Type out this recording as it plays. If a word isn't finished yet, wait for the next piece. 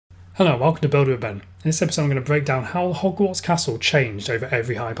Hello, welcome to Builder with Ben. In this episode I'm going to break down how Hogwarts Castle changed over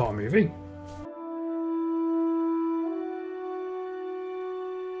every Harry Potter movie.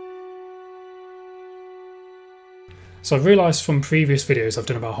 So I've realised from previous videos I've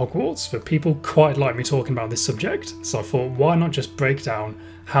done about Hogwarts that people quite like me talking about this subject, so I thought why not just break down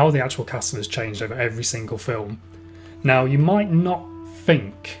how the actual castle has changed over every single film. Now you might not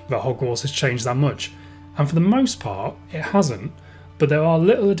think that Hogwarts has changed that much, and for the most part it hasn't. But there are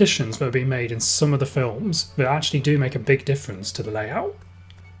little additions that are being made in some of the films that actually do make a big difference to the layout.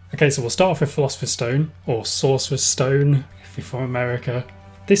 Okay, so we'll start off with Philosopher's Stone, or Sorcerer's Stone if you're from America.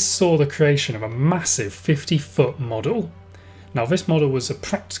 This saw the creation of a massive 50-foot model. Now this model was a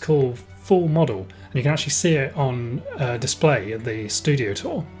practical full model, and you can actually see it on display at the studio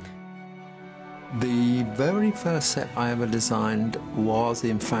tour. The very first set I ever designed was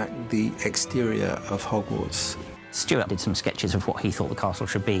in fact the exterior of Hogwarts. Stuart did some sketches of what he thought the castle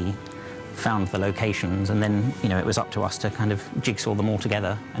should be, found the locations, and then it was up to us to kind of jigsaw them all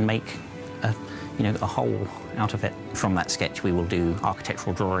together and make a whole out of it. From that sketch we will do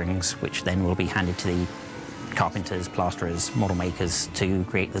architectural drawings, which then will be handed to the carpenters, plasterers, model makers to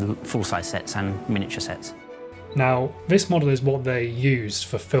create the full-size sets and miniature sets. Now this model is what they used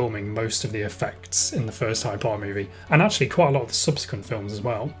for filming most of the effects in the first Harry Potter movie, and actually quite a lot of the subsequent films as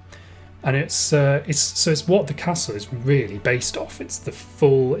well. And it's what the castle is really based off. It's the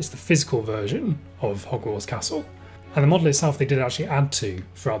physical version of Hogwarts Castle. And the model itself they did actually add to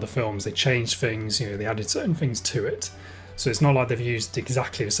throughout the films. They changed things, they added certain things to it. So it's not like they've used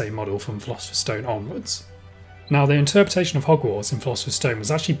exactly the same model from Philosopher's Stone onwards. Now the interpretation of Hogwarts in Philosopher's Stone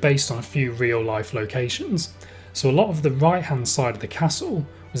was actually based on a few real life locations. So a lot of the right hand side of the castle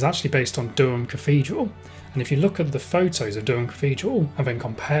was actually based on Durham Cathedral. And if you look at the photos of Durham Cathedral and then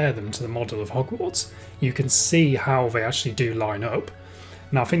compare them to the model of Hogwarts, you can see how they actually do line up.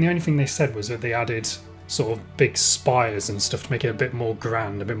 Now I think the only thing they said was that they added sort of big spires and stuff to make it a bit more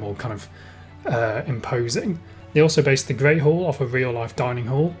grand, a bit more kind of imposing. They also based the Great Hall off a real life dining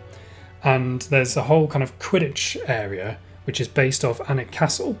hall, and there's a whole kind of Quidditch area which is based off Alnwick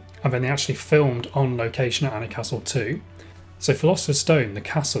Castle, and then they actually filmed on location at Alnwick Castle too. So Philosopher's Stone, the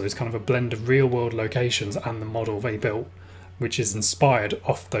castle, is kind of a blend of real world locations and the model they built, which is inspired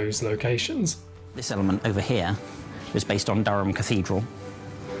off those locations. This element over here was based on Durham Cathedral.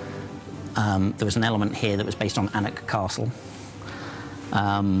 There was an element here that was based on Alnwick Castle.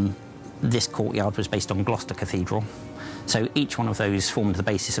 This courtyard was based on Gloucester Cathedral. So each one of those formed the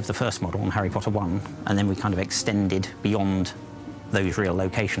basis of the first model on Harry Potter 1, and then we kind of extended beyond those real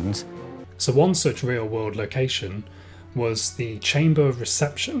locations. So one such real world location was the Chamber of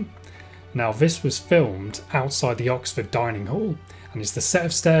Reception. Now this was filmed outside the Oxford Dining Hall, and it's the set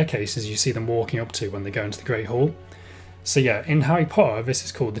of staircases you see them walking up to when they go into the Great Hall. So yeah, in Harry Potter this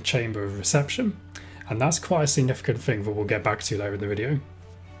is called the Chamber of Reception, and that's quite a significant thing that we'll get back to later in the video.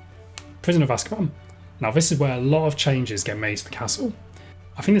 Prison of Azkaban. Now this is where a lot of changes get made to the castle.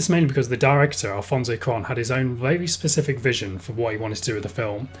 I think this is mainly because the director, Alfonso Cuarón, had his own very specific vision for what he wanted to do with the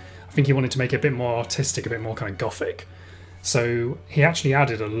film. I think he wanted to make it a bit more artistic, a bit more kind of gothic. So he actually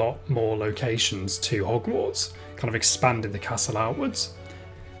added a lot more locations to Hogwarts, kind of expanded the castle outwards.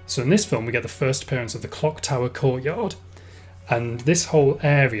 So in this film we get the first appearance of the Clock Tower Courtyard, and this whole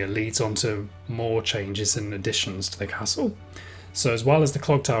area leads on to more changes and additions to the castle. So as well as the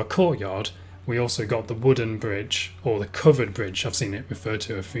Clock Tower Courtyard, we also got the wooden bridge, or the covered bridge, I've seen it referred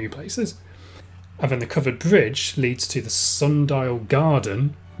to a few places. And then the covered bridge leads to the Sundial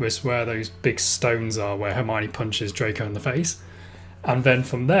Garden, which is where those big stones are where Hermione punches Draco in the face. And then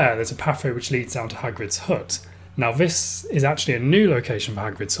from there there's a pathway which leads down to Hagrid's hut. Now this is actually a new location for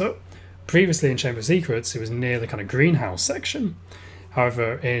Hagrid's hut. Previously in Chamber of Secrets it was near the kind of greenhouse section.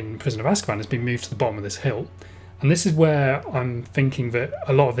 However in Prison of Azkaban it's been moved to the bottom of this hill. And this is where I'm thinking that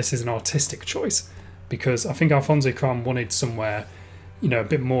a lot of this is an artistic choice, because I think Alfonso Cuarón wanted somewhere, a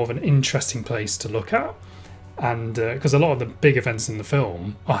bit more of an interesting place to look at. And because a lot of the big events in the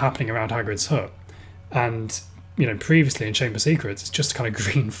film are happening around Hagrid's hut, and previously in Chamber of Secrets it's just a kind of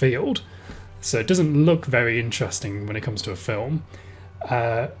green field, so it doesn't look very interesting when it comes to a film.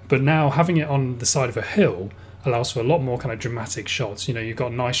 But now having it on the side of a hill allows for a lot more kind of dramatic shots. You've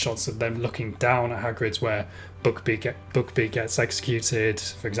got nice shots of them looking down at Hagrid's where Buckbeak gets executed,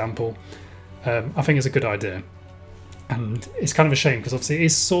 for example. I think it's a good idea, and it's kind of a shame because obviously it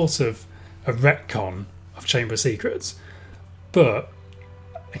is sort of a retcon of Chamber of Secrets, but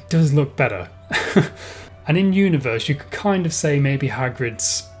it does look better. And in universe you could kind of say maybe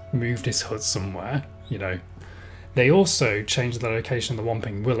Hagrid's moved his hut somewhere. They also changed the location of the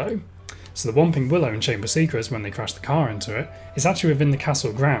Whomping Willow. So the Whomping Willow and Chamber of Secrets, when they crash the car into it, is actually within the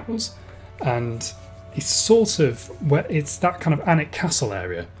castle grounds, and it's sort of where it's that kind of Alnwick Castle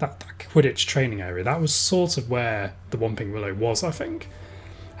area, that Quidditch training area. That was sort of where the Whomping Willow was, I think.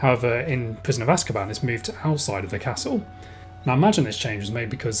 However, in Prison of Azkaban, it's moved to outside of the castle. Now, I imagine this change was made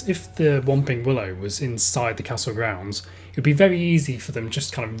because if the Whomping Willow was inside the castle grounds, it would be very easy for them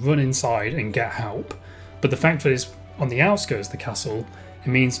just kind of run inside and get help. But the fact that it's on the outskirts of the castle, it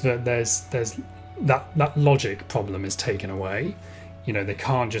means that there's that logic problem is taken away. You know, they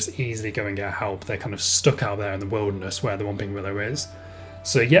can't just easily go and get help. They're kind of stuck out there in the wilderness where the Whomping Willow is.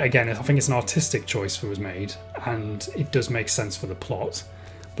 So yet again, I think it's an artistic choice that was made, and it does make sense for the plot.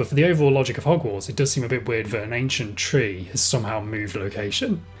 But for the overall logic of Hogwarts, it does seem a bit weird that an ancient tree has somehow moved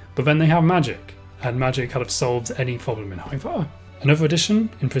location. But then they have magic, and magic kind of solves any problem in Hogwarts. Another addition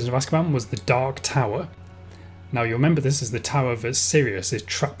in Prison of Azkaban was the Dark Tower. Now you'll remember this is the tower that Sirius is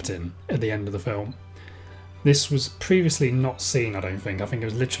trapped in at the end of the film. This was previously not seen, I don't think. I think it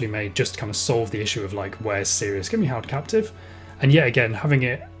was literally made just to kind of solve the issue of like, where's Sirius going to be held captive? And yet again, having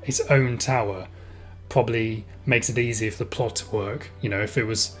it its own tower probably makes it easier for the plot to work. You know, if it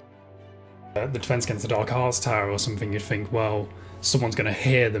was the Defense Against the Dark Arts Tower or something, you'd think, well, someone's going to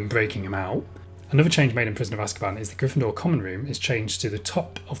hear them breaking him out. Another change made in Prison of Azkaban is the Gryffindor Common Room is changed to the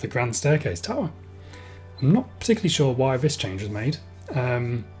top of the Grand Staircase Tower. I'm not particularly sure why this change was made.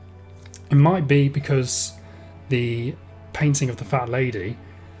 It might be because the painting of the Fat Lady,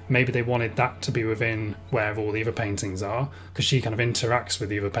 maybe they wanted that to be within where all the other paintings are, because she kind of interacts with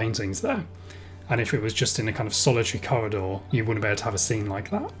the other paintings there. And if it was just in a kind of solitary corridor, you wouldn't be able to have a scene like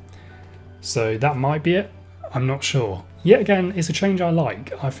that. So that might be it. I'm not sure. Yet again, it's a change I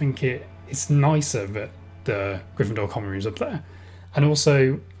like. I think it's nicer that the Gryffindor Common Room's up there. And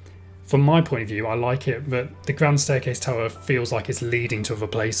also, from my point of view, I like it that the Grand Staircase Tower feels like it's leading to other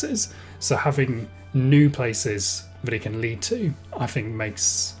places. So having new places that it can lead to, I think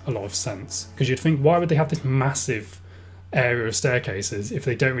makes a lot of sense. Because you'd think, why would they have this massive area of staircases if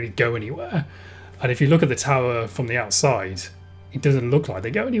they don't really go anywhere? And if you look at the tower from the outside, it doesn't look like they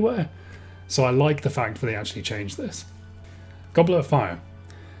go anywhere. So I like the fact that they actually changed this. Goblet of Fire.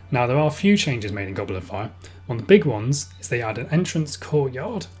 Now there are a few changes made in Goblet of Fire. One of the big ones is they add an entrance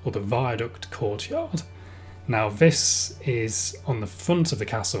courtyard, or the viaduct courtyard. Now this is on the front of the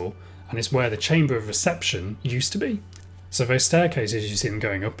castle, and it's where the Chamber of Reception used to be. So those staircases you see them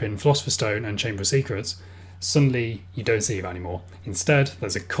going up in Philosopher's Stone and Chamber of Secrets, suddenly you don't see them anymore. Instead,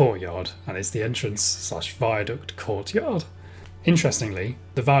 there's a courtyard, and it's the entrance/viaduct courtyard. Interestingly,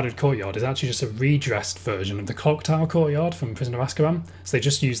 the viaduct courtyard is actually just a redressed version of the Clock Tower courtyard from Prison of Azkaban. So they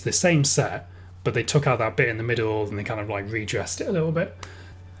just used the same set, but they took out that bit in the middle and they kind of like redressed it a little bit.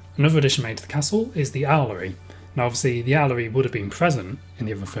 Another addition made to the castle is the owlery. Now obviously the owlery would have been present in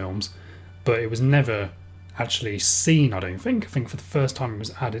the other films, but it was never actually seen, I don't think. I think for the first time it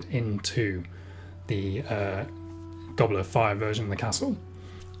was added into the Goblet of Fire version of the castle.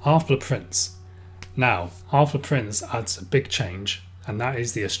 Half-Blood Prince. Now, Half-Blood Prince adds a big change, and that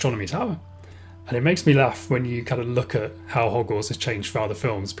is the astronomy tower. And it makes me laugh when you kind of look at how Hogwarts has changed for other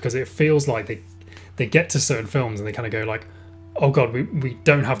films, because it feels like they get to certain films and they kind of go like, oh god, we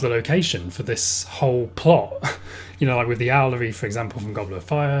don't have the location for this whole plot. You know, like with the owlery, for example, from Goblet of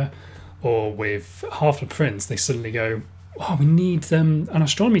Fire, or with Half-Blood Prince, they suddenly go, oh, we need an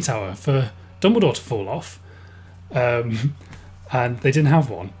astronomy tower for Dumbledore to fall off. And they didn't have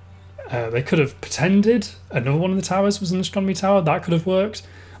one. They could have pretended another one of the towers was an astronomy tower. That could have worked.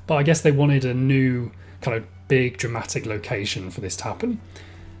 But I guess they wanted a new kind of big dramatic location for this to happen.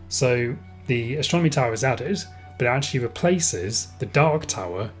 So the astronomy tower is added, but it actually replaces the Dark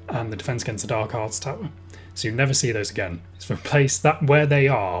Tower and the Defense Against the Dark Arts Tower. So you never see those again. It's replaced, that where they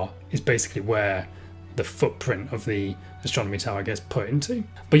are is basically where the footprint of the astronomy tower gets put into.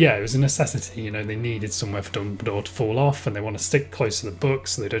 But yeah, it was a necessity. You know, they needed somewhere for Dumbledore to fall off, and they want to stick close to the book,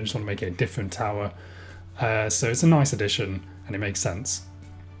 so they don't just want to make it a different tower. So it's a nice addition, and it makes sense.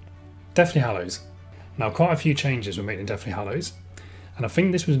 Deathly Hallows. Now, quite a few changes were made in Deathly Hallows, and I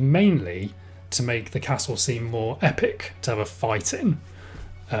think this was mainly to make the castle seem more epic, to have a fight in.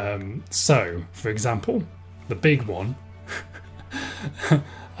 So, for example, the big one, and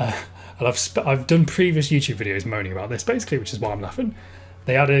I've done previous YouTube videos moaning about this, basically, which is why I'm laughing.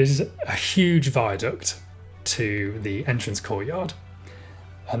 They added a huge viaduct to the entrance courtyard,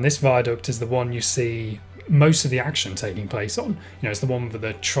 and this viaduct is the one you see most of the action taking place on. You know, it's the one where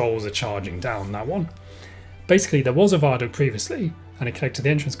the trolls are charging down, that one. Basically, there was a viaduct previously, and it connected the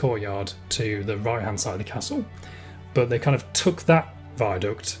entrance courtyard to the right-hand side of the castle, but they kind of took that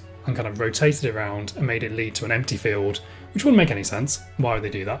viaduct and kind of rotated it around and made it lead to an empty field, which wouldn't make any sense. Why would they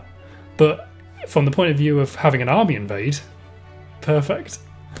do that? But from the point of view of having an army invade, perfect.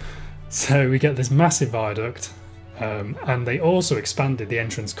 So we get this massive viaduct, and they also expanded the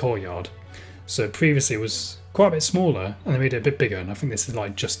entrance courtyard. So previously it was quite a bit smaller, and they made it a bit bigger, and I think this is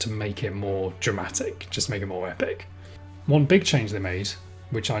like just to make it more dramatic, just make it more epic. One big change they made,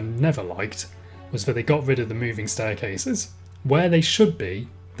 which I never liked, was that they got rid of the moving staircases. Where they should be,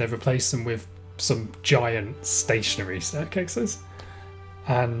 they've replaced them with some giant stationary staircases.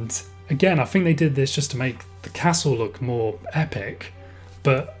 And again, I think they did this just to make the castle look more epic,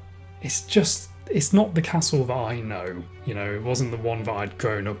 but it's not the castle that I know. You know, it wasn't the one that I'd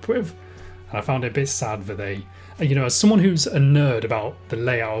grown up with. And I found it a bit sad that they, you know, as someone who's a nerd about the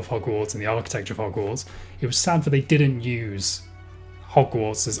layout of Hogwarts and the architecture of Hogwarts, it was sad that they didn't use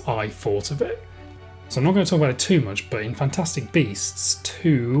Hogwarts as I thought of it. So I'm not going to talk about it too much, but in Fantastic Beasts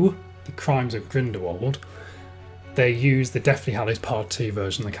 2, The Crimes of Grindelwald, they used the Deathly Hallows Part 2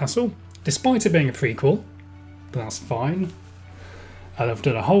 version of the castle, despite it being a prequel, but that's fine. And I've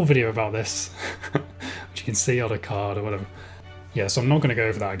done a whole video about this, which you can see on a card or whatever. Yeah, so I'm not going to go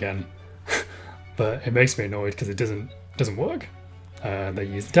over that again. But it makes me annoyed because it doesn't work. They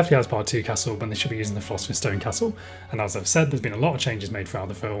use the Deathly Hallows Part 2 castle when they should be using the Philosopher's Stone castle. And as I've said, there's been a lot of changes made throughout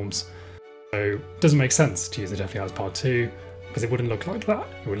the films. So it doesn't make sense to use the Deathly Hallows Part 2 because it wouldn't look like that.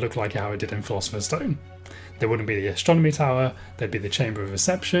 It would look like how it did in Philosopher's Stone. There wouldn't be the astronomy tower, there'd be the chamber of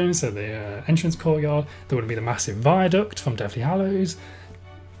reception, so the entrance courtyard, there wouldn't be the massive viaduct from Deathly Hallows.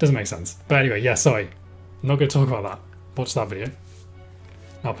 Doesn't make sense. But anyway, yeah, sorry. I'm not going to talk about that. Watch that video.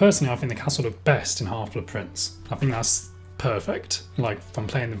 Now, personally, I think the castle looked best in Half-Blood Prince. I think that's perfect. Like, from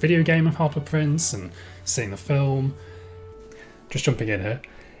playing the video game of Half-Blood Prince and seeing the film. Just jumping in here.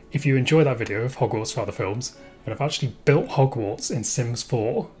 If you enjoy that video of Hogwarts throughout the films, but I've actually built Hogwarts in Sims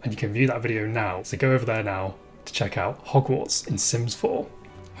 4, and you can view that video now. So go over there now to check out Hogwarts in Sims 4.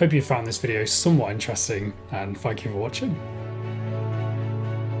 Hope you found this video somewhat interesting, and thank you for watching.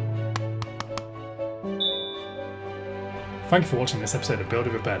 Thank you for watching this episode of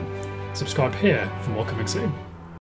Building with Ben. Subscribe here for more coming soon.